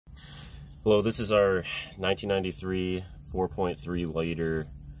Hello, this is our 1993 4.3 liter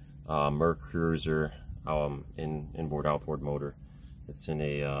mercruiser inboard-outboard motor. It's in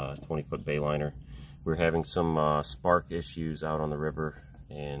a 20-foot bayliner. We're having some spark issues out on the river,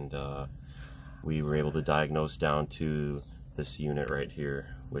 and we were able to diagnose down to this unit right here,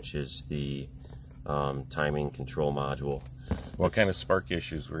 which is the timing control module. What kind of spark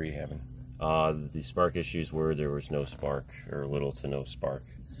issues were you having? The spark issues were there was no spark, or little to no spark.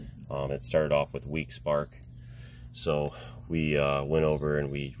 It started off with weak spark, so we went over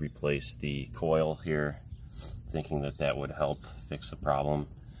and we replaced the coil here, thinking that that would help fix the problem.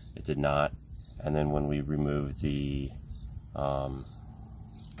 It did not. And then when we removed the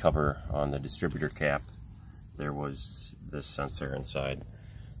cover on the distributor cap, there was this sensor inside.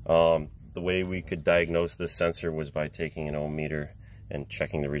 The way we could diagnose this sensor was by taking an ohm meter and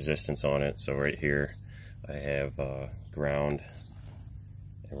checking the resistance on it. So right here I have ground,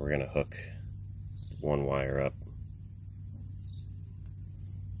 and we're going to hook one wire up.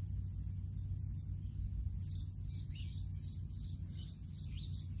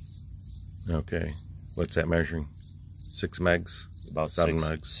 Okay, what's that measuring? 6 megs? About 7 6,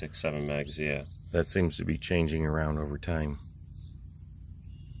 megs? 6, 7 megs, yeah. That seems to be changing around over time.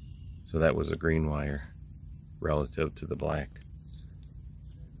 So that was a green wire relative to the black.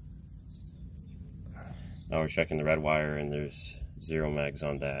 Now we're checking the red wire, and there's 0 megs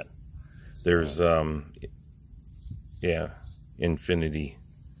on that. There's yeah, infinity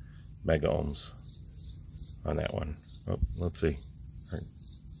mega ohms on that one. Oh, let's see. All right.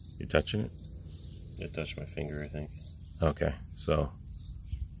 You touching it? It touched my finger, I think. Okay, so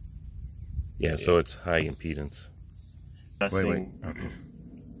yeah, so it's high impedance. Testing. Wait. Okay.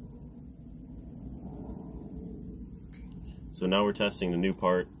 So now we're testing the new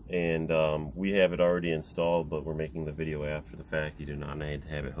part, and we have it already installed, but we're making the video after the fact. You do not need to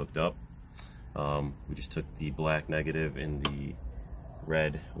have it hooked up. We just took the black negative and the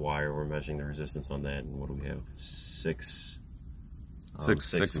red wire. We're measuring the resistance on that, and what do we have? 6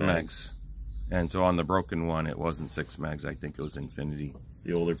 megs. And so on the broken one, it wasn't 6 megs. I think it was infinity.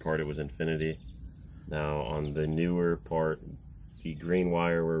 The older part, it was infinity. Now on the newer part, the green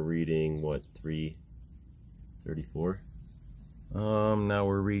wire, we're reading what, 334? Now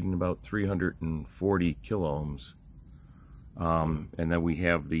we're reading about 340 kiloohms. And then we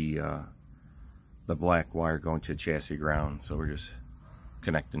have the black wire going to chassis ground. So we're just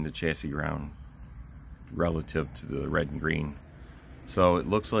connecting the chassis ground relative to the red and green. So it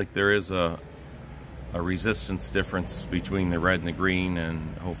looks like there is a resistance difference between the red and the green,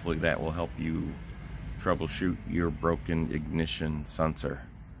 and hopefully that will help you troubleshoot your broken ignition sensor.